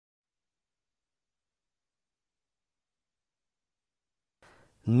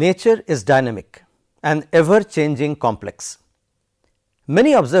Nature is dynamic and ever-changing complex.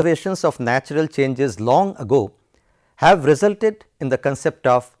 Many observations of natural changes long ago have resulted in the concept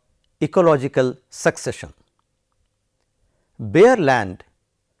of ecological succession. Bare land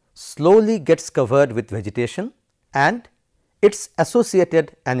slowly gets covered with vegetation and its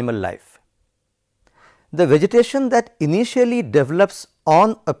associated animal life. The vegetation that initially develops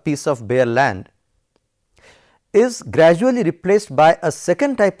on a piece of bare land is gradually replaced by a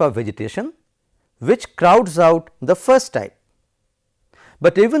second type of vegetation which crowds out the first type.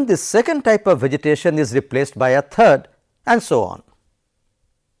 But even this second type of vegetation is replaced by a third, and so on.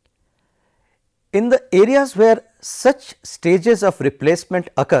 In the areas where such stages of replacement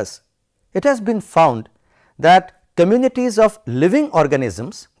occurs, it has been found that communities of living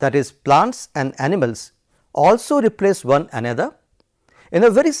organisms, that is plants and animals, also replace one another in a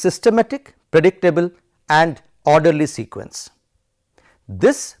very systematic, predictable and orderly sequence.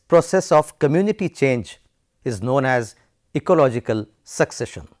 This process of community change is known as ecological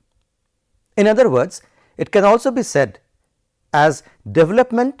succession. In other words, it can also be said as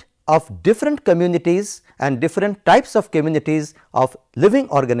development of different communities and different types of communities of living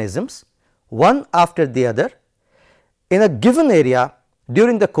organisms, one after the other, in a given area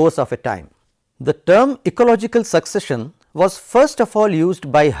during the course of a time. The term ecological succession was first of all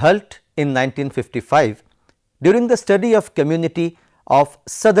used by Hult in 1955 during the study of community of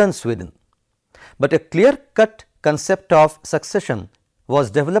southern Sweden, but a clear-cut concept of succession was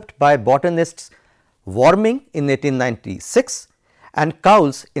developed by botanists Warming in 1896 and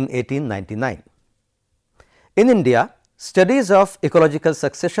Cowles in 1899. In India, studies of ecological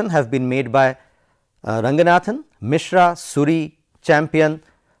succession have been made by Ranganathan, Mishra, Suri, Champion,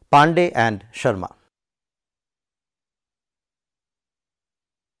 Pandey and Sharma.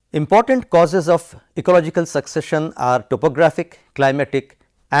 Important causes of ecological succession are topographic, climatic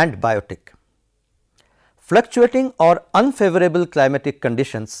and biotic. Fluctuating or unfavorable climatic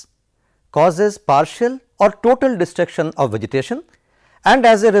conditions causes partial or total destruction of vegetation, and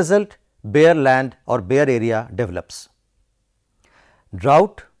as a result bare land or bare area develops.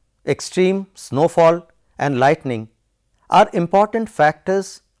 Drought, extreme snowfall and lightning are important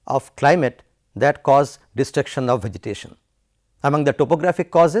factors of climate that cause destruction of vegetation. Among the topographic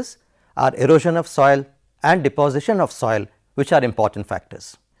causes are erosion of soil and deposition of soil, which are important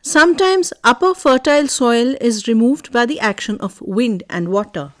factors. Sometimes upper fertile soil is removed by the action of wind and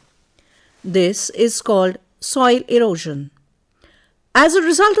water. This is called soil erosion. As a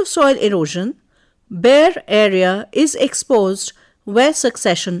result of soil erosion, bare area is exposed where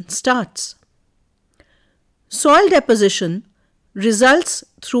succession starts. Soil deposition results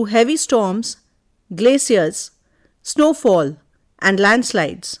through heavy storms, glaciers, snowfall and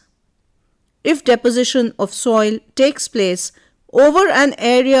landslides. If deposition of soil takes place over an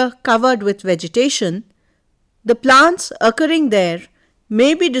area covered with vegetation, the plants occurring there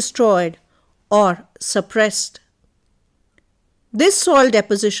may be destroyed or suppressed. This soil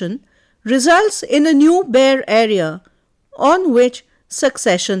deposition results in a new bare area on which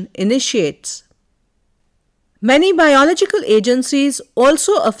succession initiates. Many biological agencies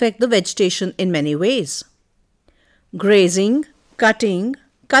also affect the vegetation in many ways. Grazing, cutting,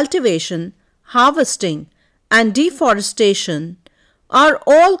 cultivation, harvesting and deforestation are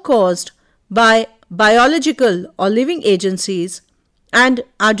all caused by biological or living agencies and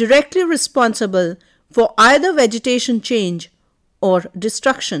are directly responsible for either vegetation change or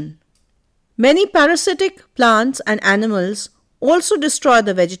destruction. Many parasitic plants and animals also destroy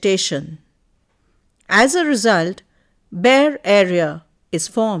the vegetation. As a result, bare area is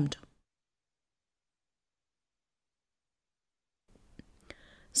formed.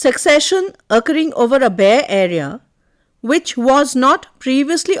 Succession occurring over a bare area, which was not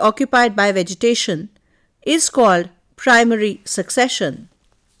previously occupied by vegetation, is called primary succession.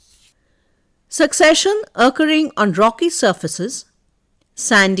 Succession occurring on rocky surfaces,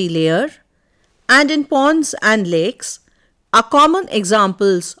 sandy layer, and in ponds and lakes are common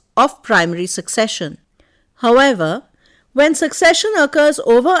examples of primary succession. However, when succession occurs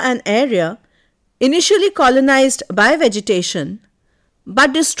over an area initially colonized by vegetation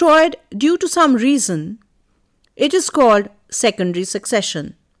but destroyed due to some reason, it is called secondary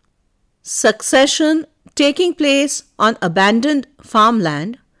succession. Succession taking place on abandoned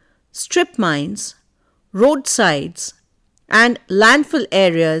farmland, strip mines, roadsides, and landfill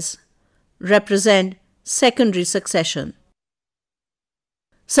areas represent secondary succession.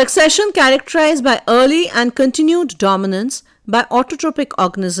 Succession characterized by early and continued dominance by autotrophic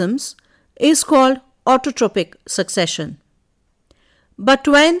organisms is called autotrophic succession. But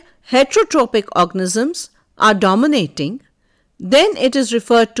when heterotrophic organisms are dominating, then it is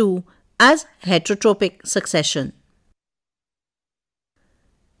referred to as heterotrophic succession.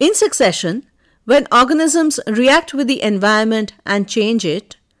 In succession, when organisms react with the environment and change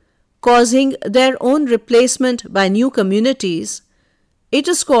it, causing their own replacement by new communities, it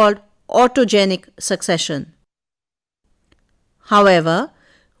is called autogenic succession. However,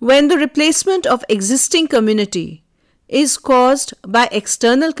 when the replacement of existing community is caused by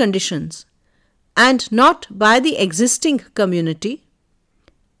external conditions and not by the existing community,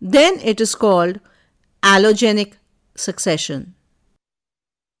 then it is called allogenic succession.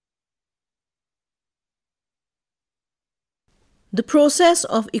 The process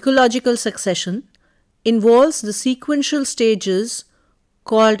of ecological succession involves the sequential stages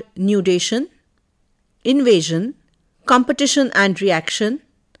called nudation, invasion, competition and reaction,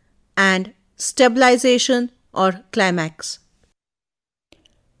 and stabilization or climax.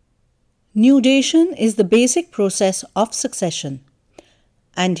 Nudation is the basic process of succession,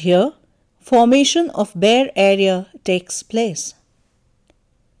 and here formation of bare area takes place.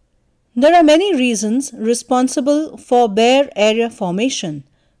 There are many reasons responsible for bare area formation,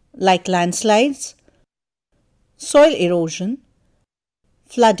 like landslides, soil erosion,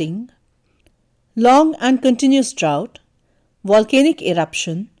 flooding, long and continuous drought, volcanic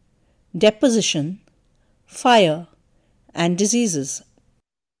eruption, deposition, fire, and diseases.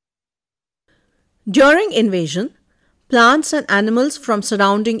 During invasion, plants and animals from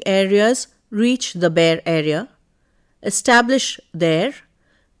surrounding areas reach the bare area, establish there,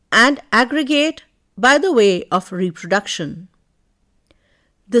 and aggregate by the way of reproduction.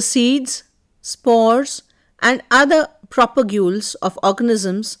 The seeds, spores, and other propagules of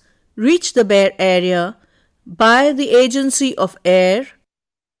organisms reach the bare area by the agency of air,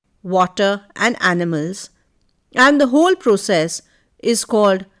 water, and animals, and the whole process is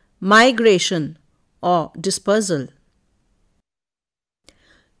called migration or dispersal.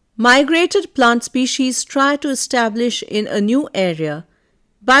 Migrated plant species try to establish in a new area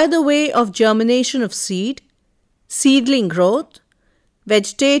by the way of germination of seed, seedling growth,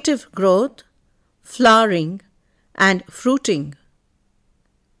 vegetative growth, flowering, and fruiting.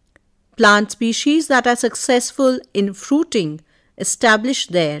 Plant species that are successful in fruiting establish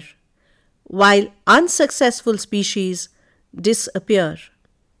there, while unsuccessful species disappear.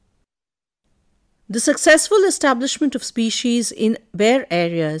 The successful establishment of species in bare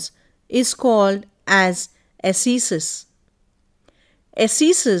areas is called as ascesis.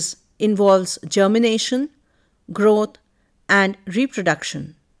 Ascesis involves germination, growth, and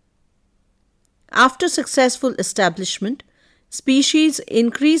reproduction. After successful establishment, species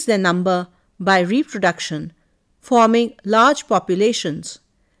increase their number by reproduction, forming large populations,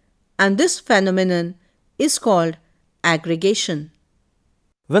 and this phenomenon is called aggregation.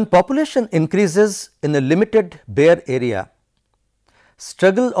 When population increases in a limited bare area,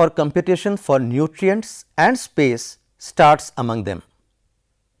 struggle or competition for nutrients and space starts among them.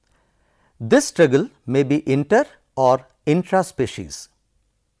 This struggle may be inter or intra-species.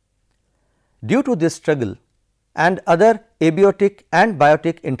 Due to this struggle and other abiotic and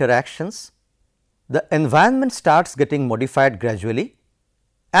biotic interactions, the environment starts getting modified gradually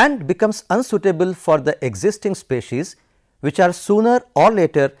and becomes unsuitable for the existing species, which are sooner or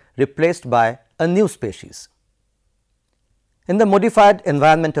later replaced by a new species. In the modified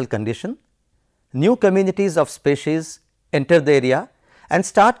environmental condition, new communities of species enter the area and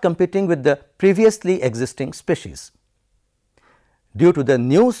start competing with the previously existing species. Due to the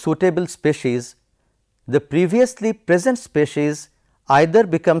new suitable species, the previously present species either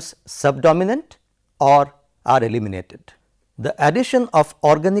becomes subdominant or are eliminated. The addition of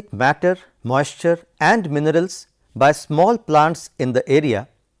organic matter, moisture and minerals by small plants in the area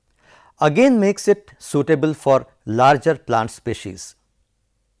again makes it suitable for larger plant species.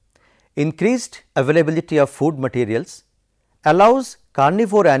 Increased availability of food materials allows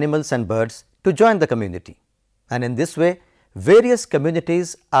carnivore animals and birds to join the community, and in this way various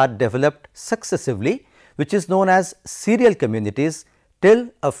communities are developed successively, which is known as serial communities, till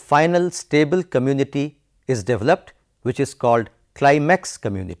a final stable community is developed, which is called climax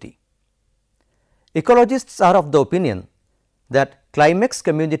community. Ecologists are of the opinion that climax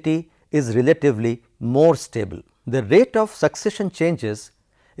community is relatively more stable. The rate of succession changes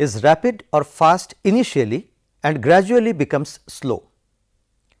is rapid or fast initially and gradually becomes slow.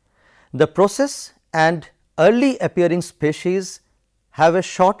 The process and early appearing species have a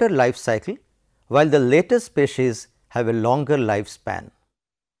shorter life cycle, while the later species have a longer lifespan.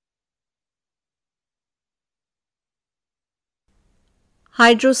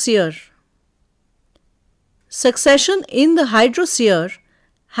 Hydrosphere. Succession in the hydrosphere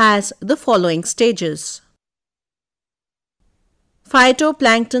has the following stages.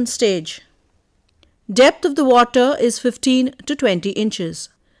 Phytoplankton stage. Depth of the water is 15 to 20 inches.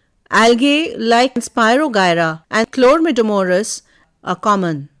 Algae like Spirogyra and Chlormidomonas are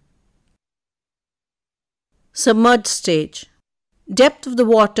common. Submerged stage. Depth of the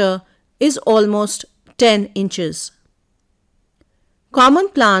water is almost 10 inches. Common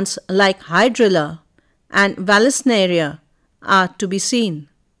plants like Hydrilla and Vallisneria are to be seen.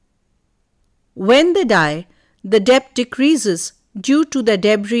 When they die, the depth decreases due to the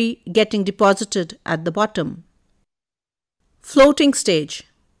debris getting deposited at the bottom. Floating stage.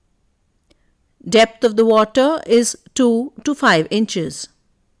 Depth of the water is 2 to 5 inches.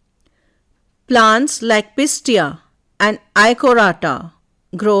 Plants like Pistia and Icorata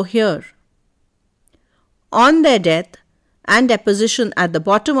grow here. On their death and deposition at the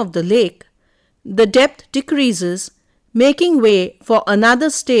bottom of the lake, the depth decreases, making way for another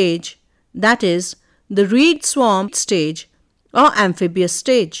stage, that is, the reed swarm stage or amphibious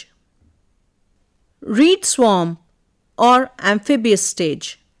stage. Reed swarm or amphibious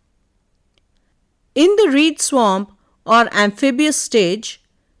stage. In the reed swamp or amphibious stage,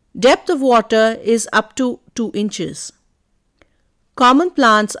 depth of water is up to 2 inches. Common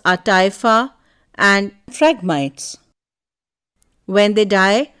plants are Typha and Phragmites. When they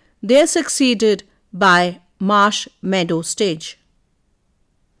die, they are succeeded by marsh meadow stage.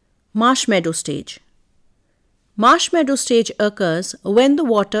 Marsh meadow stage. Marsh meadow stage occurs when the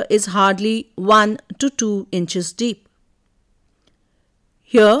water is hardly 1 to 2 inches deep.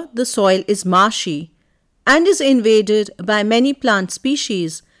 Here the soil is marshy and is invaded by many plant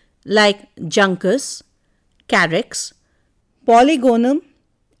species like Juncus, Carex, Polygonum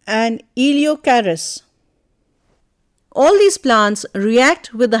and Eliocaris. All these plants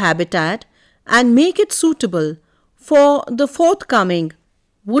react with the habitat and make it suitable for the forthcoming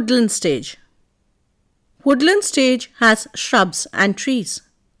woodland stage. Woodland stage has shrubs and trees.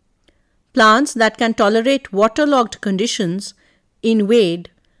 Plants that can tolerate waterlogged conditions invade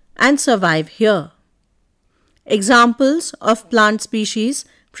and survive here. Examples of plant species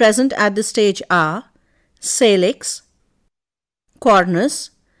present at this stage are Salix, Cornus,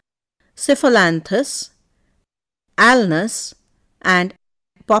 Cephalanthus, Alnus, and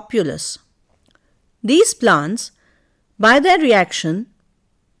Populus. These plants, by their reaction,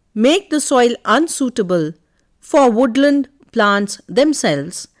 make the soil unsuitable for woodland plants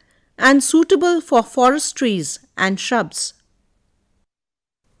themselves and suitable for forest trees and shrubs.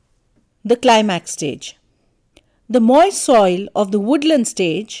 The climax stage. The moist soil of the woodland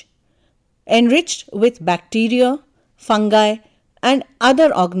stage, enriched with bacteria, fungi, and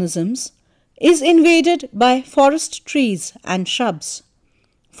other organisms, is invaded by forest trees and shrubs,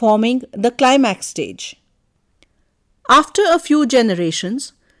 forming the climax stage. After a few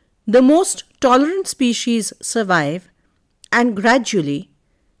generations, the most tolerant species survive and gradually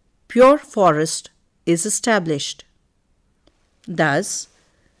pure forest is established. Thus,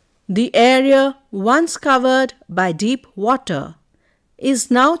 the area once covered by deep water is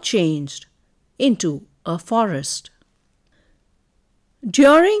now changed into a forest.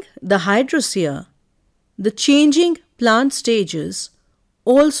 During the hydrosphere, the changing plant stages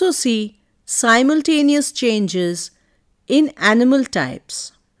also see simultaneous changes in animal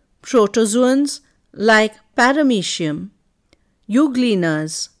types. Protozoans like Paramecium,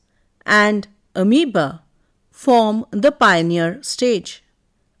 Euglenas, and amoeba form the pioneer stage.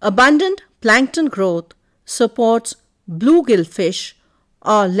 Abundant plankton growth supports bluegill fish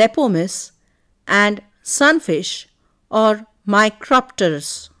or Lepomis and sunfish or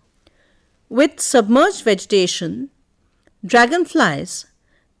Micropterus. With submerged vegetation, dragonflies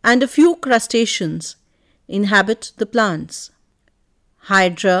and a few crustaceans inhabit the plants.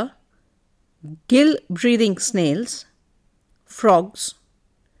 Hydra, gill-breathing snails, frogs,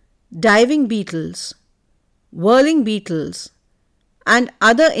 diving beetles, whirling beetles, and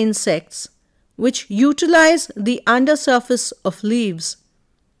other insects which utilize the undersurface of leaves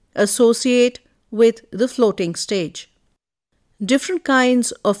associate with the floating stage. Different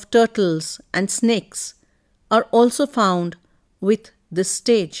kinds of turtles and snakes are also found with this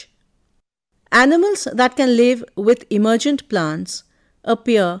stage. Animals that can live with emergent plants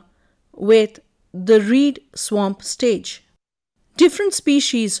appear with the reed swamp stage. Different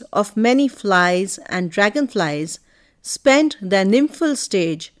species of many flies and dragonflies spend their nymphal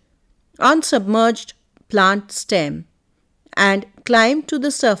stage on submerged plant stem and climb to the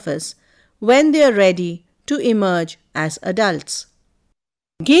surface when they are ready to emerge as adults.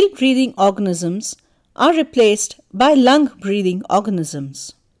 Gill-breathing organisms are replaced by lung-breathing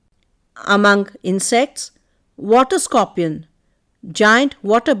organisms. Among insects, water scorpion, giant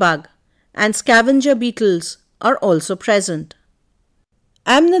water bug, and scavenger beetles are also present.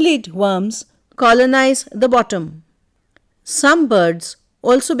 Annelid worms colonize the bottom. Some birds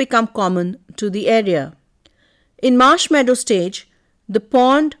also become common to the area. In marsh meadow stage, the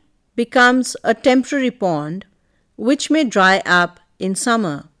pond becomes a temporary pond which may dry up in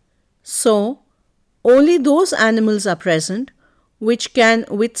summer. So, only those animals are present which can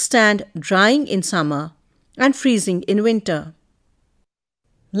withstand drying in summer and freezing in winter.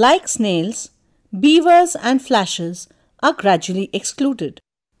 Like snails, beavers and flashes are gradually excluded.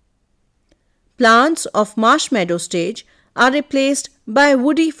 Plants of marsh meadow stage are replaced by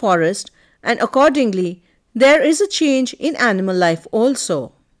woody forest, and accordingly there is a change in animal life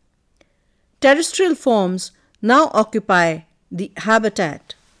also. Terrestrial forms now occupy the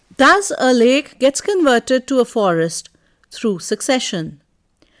habitat. Thus, a lake gets converted to a forest through succession.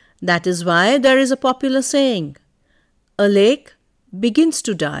 That is why there is a popular saying, "A lake begins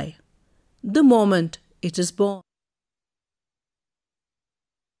to die the moment it is born."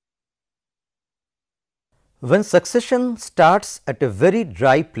 When succession starts at a very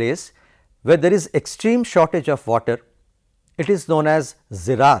dry place where there is extreme shortage of water, it is known as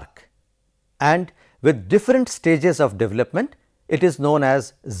xerarch, and with different stages of development, it is known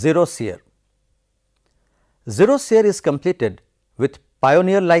as xerosear. Xerosear is completed with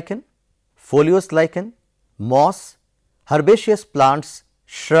pioneer lichen, foliose lichen, moss, herbaceous plants,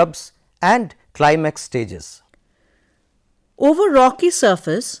 shrubs and climax stages. Over rocky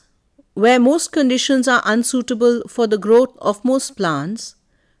surface, where most conditions are unsuitable for the growth of most plants,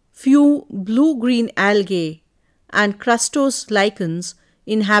 few blue-green algae and crustose lichens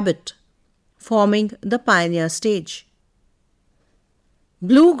inhabit, forming the pioneer stage.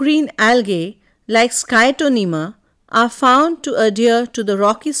 Blue-green algae like Sciatonema are found to adhere to the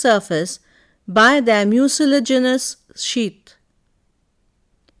rocky surface by their mucilaginous sheath.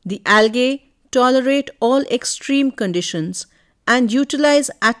 The algae tolerate all extreme conditions and utilize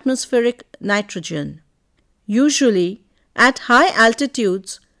atmospheric nitrogen. Usually, at high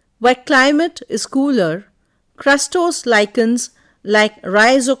altitudes where climate is cooler, crustose lichens like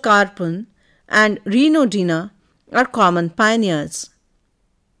Rhizocarpon and Rhinodina are common pioneers.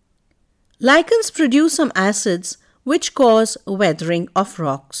 Lichens produce some acids which cause weathering of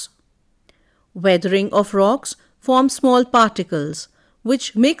rocks. Weathering of rocks forms small particles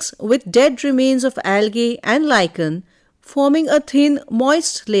which mix with dead remains of algae and lichen, forming a thin,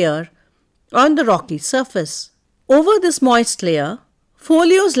 moist layer on the rocky surface. Over this moist layer,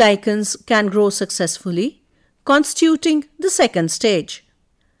 foliose lichens can grow successfully, constituting the second stage.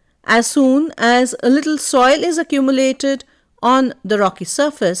 As soon as a little soil is accumulated on the rocky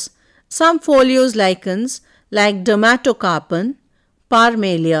surface, some foliose lichens like Dermatocarpon,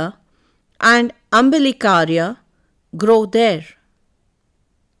 Parmelia and Umbilicaria grow there.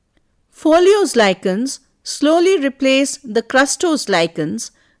 Foliose lichens slowly replace the crustose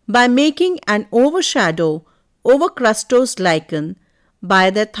lichens by making an overshadow over crustose lichen by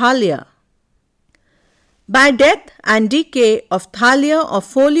their thalia. By death and decay of thalia of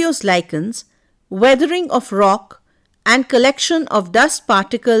foliose lichens, weathering of rock and collection of dust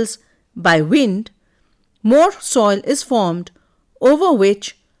particles by wind, more soil is formed over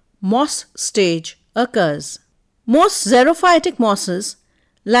which moss stage occurs. Most xerophytic mosses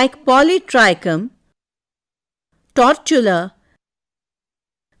like Polytrichum, Tortula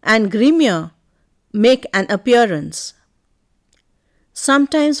and Gremia make an appearance.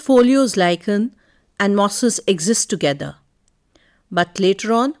 Sometimes foliose lichen and mosses exist together, but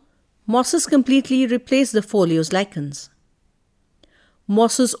later on mosses completely replace the foliose lichens.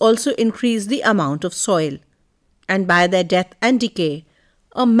 Mosses also increase the amount of soil, and by their death and decay,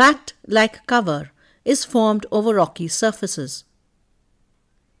 a mat-like cover is formed over rocky surfaces.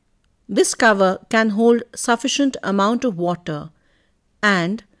 This cover can hold sufficient amount of water,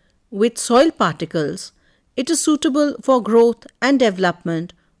 and with soil particles, it is suitable for growth and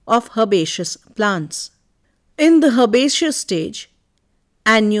development of herbaceous plants. In the herbaceous stage,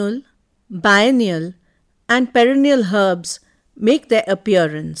 annual, biennial and perennial herbs make their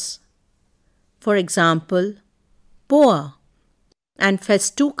appearance. For example, poa and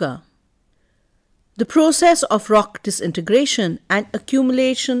festuca. The process of rock disintegration and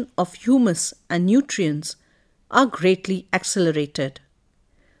accumulation of humus and nutrients are greatly accelerated.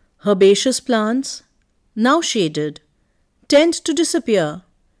 Herbaceous plants, now shaded, tend to disappear,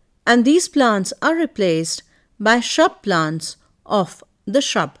 and these plants are replaced by shrub plants of the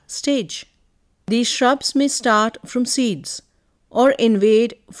shrub stage. These shrubs may start from seeds or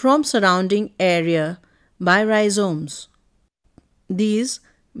invade from surrounding area by rhizomes. These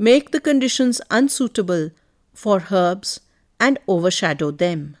make the conditions unsuitable for herbs and overshadow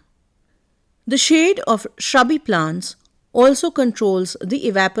them. The shade of shrubby plants also controls the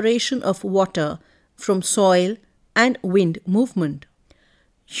evaporation of water from soil and wind movement.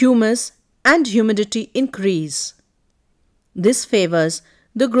 Humus and humidity increase. This favors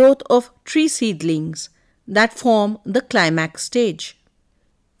the growth of tree seedlings that form the climax stage.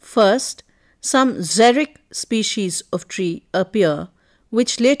 First, some xeric species of tree appear,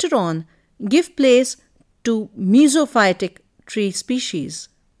 which later on give place to mesophytic tree species.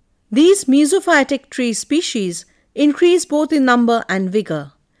 These mesophytic tree species increase both in number and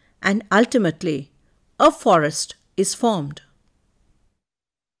vigor, and ultimately, a forest is formed.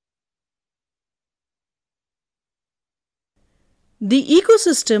 The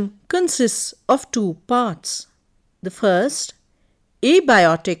ecosystem consists of two parts. The first,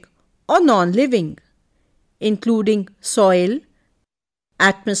 abiotic or non-living, including soil,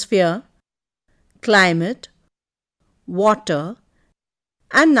 atmosphere, climate, water,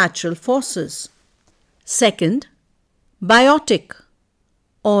 and natural forces. Second, biotic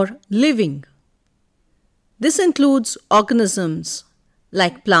or living. This includes organisms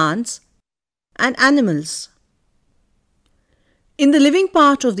like plants and animals. In the living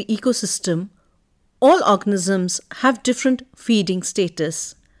part of the ecosystem, all organisms have different feeding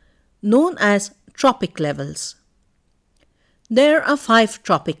status, known as trophic levels. There are 5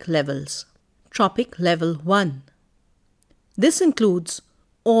 trophic levels. Trophic level 1. This includes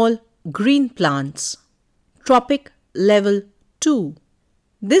all green plants. Trophic level 2.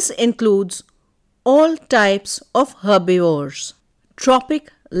 This includes all types of herbivores.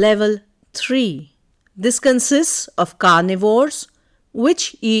 Trophic level 3. This consists of carnivores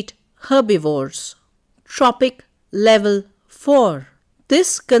which eat herbivores. Trophic level 4.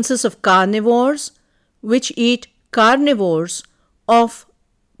 This consists of carnivores which eat carnivores of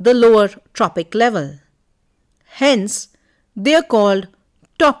the lower trophic level. Hence, they are called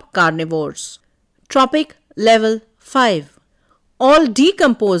top carnivores. Trophic level 5. All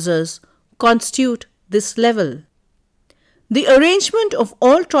decomposers constitute this level. The arrangement of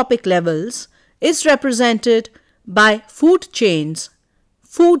all trophic levels is represented by food chains,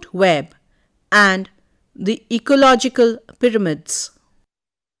 food web, and the ecological pyramids.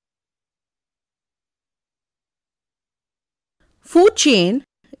 Food chain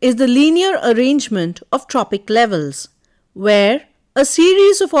is the linear arrangement of trophic levels, where a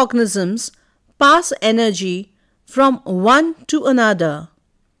series of organisms pass energy from one to another,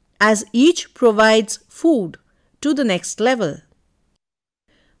 as each provides food to the next level.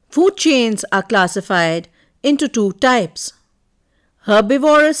 Food chains are classified into 2 types: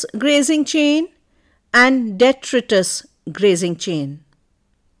 herbivorous grazing chain and detritus grazing chain.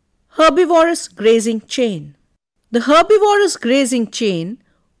 Herbivorous grazing chain. The herbivorous grazing chain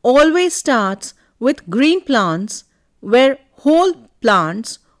always starts with green plants, where whole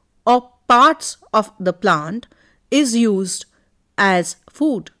plants or parts of the plant is used as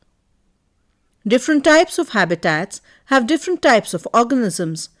food. Different types of habitats have different types of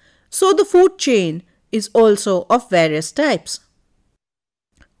organisms, so the food chain is also of various types.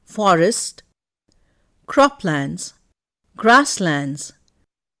 Forest, croplands, grasslands,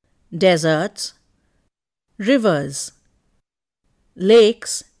 deserts, rivers,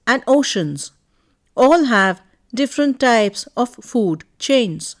 lakes, and oceans all have different types of food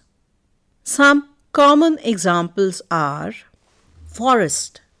chains. Some common examples are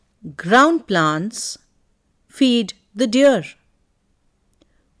forest. Ground plants feed the deer,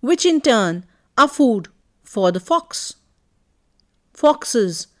 which in turn are food for the fox.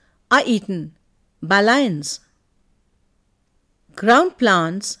 Foxes are eaten by lions. Ground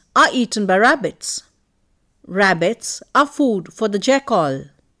plants are eaten by rabbits. Rabbits are food for the jackal.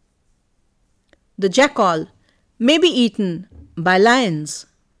 The jackal may be eaten by lions.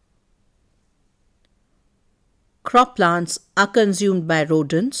 Croplands are consumed by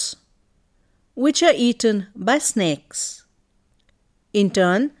rodents, which are eaten by snakes. In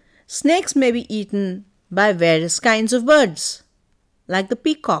turn, snakes may be eaten by various kinds of birds, like the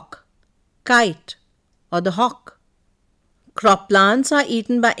peacock, kite, or the hawk. Croplands are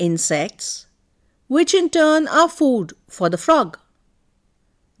eaten by insects, which in turn are food for the frog.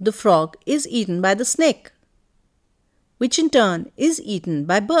 The frog is eaten by the snake, which in turn is eaten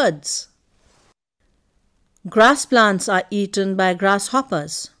by birds. Grass plants are eaten by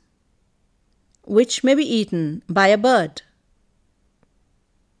grasshoppers, which may be eaten by a bird.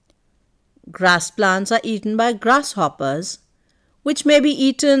 Grass plants are eaten by grasshoppers, which may be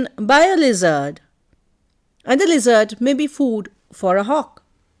eaten by a lizard, and the lizard may be food for a hawk.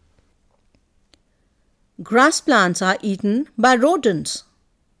 Grass plants are eaten by rodents.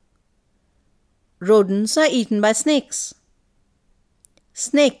 Rodents are eaten by snakes.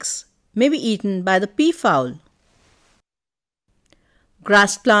 Snakes may be eaten by the peafowl.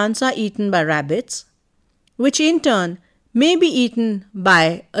 Grass plants are eaten by rabbits, which in turn may be eaten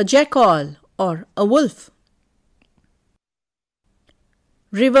by a jackal or a wolf.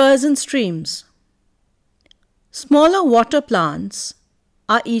 Rivers and streams. Smaller water plants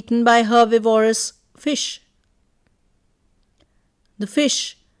are eaten by herbivorous fish. The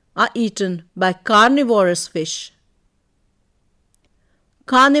fish are eaten by carnivorous fish.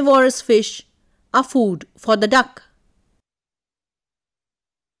 Carnivorous fish are food for the duck.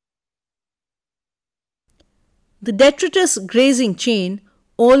 The detritus grazing chain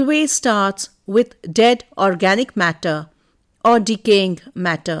always starts with dead organic matter or decaying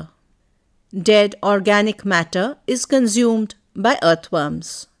matter. Dead organic matter is consumed by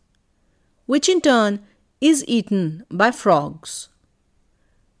earthworms, which in turn is eaten by frogs.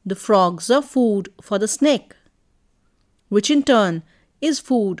 The frogs are food for the snake, which in turn is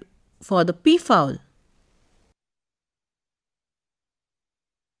food for the peafowl.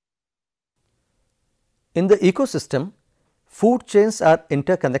 In the ecosystem, food chains are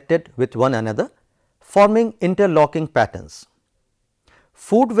interconnected with one another, forming interlocking patterns.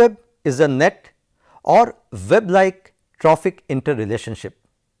 Food web is a net or web-like trophic interrelationship.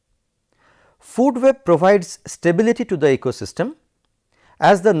 Food web provides stability to the ecosystem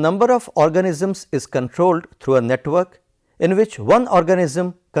as the number of organisms is controlled through a network in which one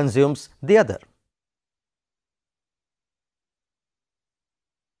organism consumes the other.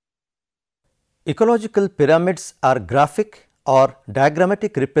 Ecological pyramids are graphic or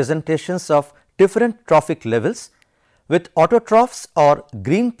diagrammatic representations of different trophic levels with autotrophs or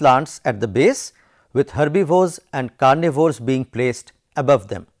green plants at the base, with herbivores and carnivores being placed above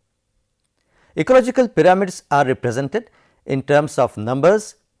them. Ecological pyramids are represented in terms of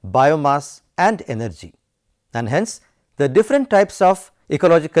numbers, biomass and energy, and hence the different types of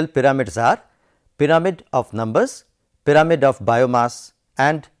ecological pyramids are pyramid of numbers, pyramid of biomass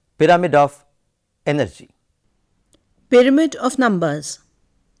and pyramid of energy. Pyramid of numbers.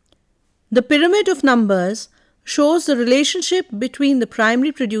 The pyramid of numbers shows the relationship between the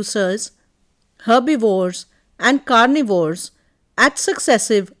primary producers, herbivores and carnivores at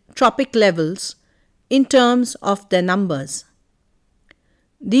successive trophic levels in terms of their numbers.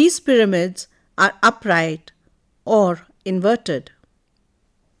 These pyramids are upright or inverted.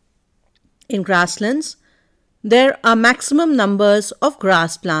 In grasslands, there are maximum numbers of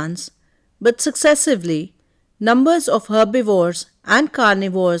grass plants, but successively numbers of herbivores and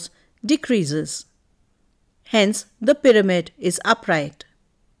carnivores decreases. Hence, the pyramid is upright.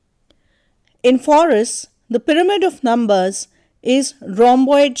 In forests, the pyramid of numbers is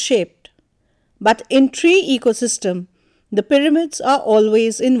rhomboid shaped, but in tree ecosystem, the pyramids are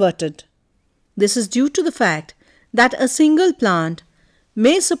always inverted. This is due to the fact that a single plant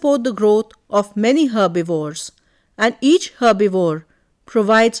may support the growth of many herbivores, and each herbivore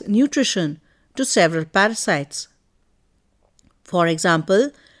provides nutrition to several parasites. For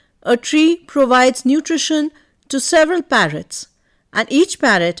example, a tree provides nutrition to several parrots, and each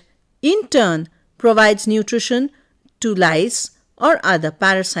parrot in turn provides nutrition to lice or other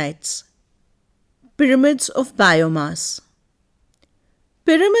parasites. Pyramids of biomass.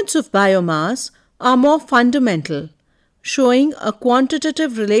 Pyramids of biomass are more fundamental, showing a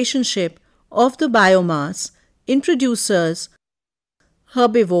quantitative relationship of the biomass in producers,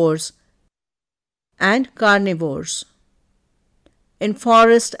 herbivores and carnivores. In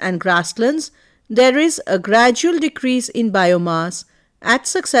forest and grasslands, there is a gradual decrease in biomass at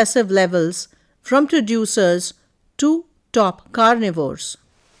successive levels from producers to top carnivores.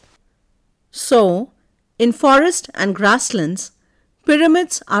 So, in forest and grasslands,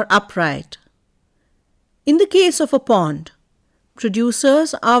 pyramids are upright. In the case of a pond,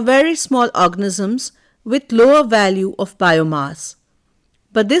 producers are very small organisms with lower value of biomass,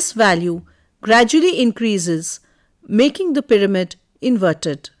 but this value gradually increases, making the pyramid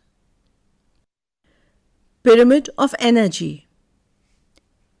inverted. Pyramid of energy.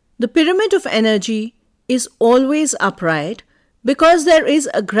 The pyramid of energy is always upright because there is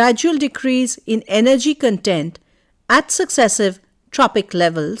a gradual decrease in energy content at successive trophic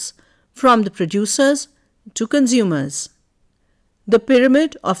levels from the producers to consumers. The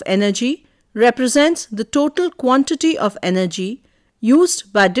pyramid of energy represents the total quantity of energy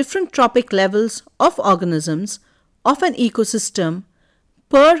used by different trophic levels of organisms of an ecosystem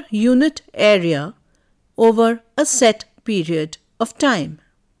per unit area over a set period of time.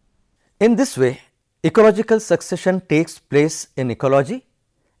 In this way, ecological succession takes place in ecology,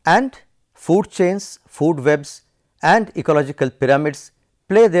 and food chains, food webs and ecological pyramids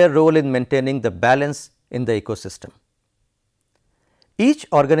play their role in maintaining the balance in the ecosystem. Each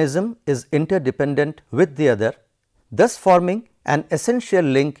organism is interdependent with the other thus forming an essential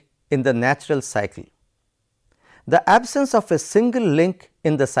link in the natural cycle. The absence of a single link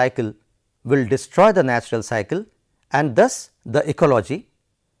in the cycle will destroy the natural cycle and thus the ecology,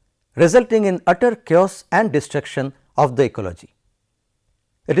 resulting in utter chaos and destruction of the ecology.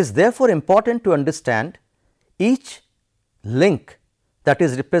 It is therefore important to understand each link that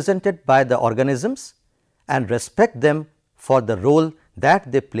is represented by the organisms and respect them for the role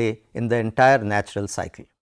that they play in the entire natural cycle.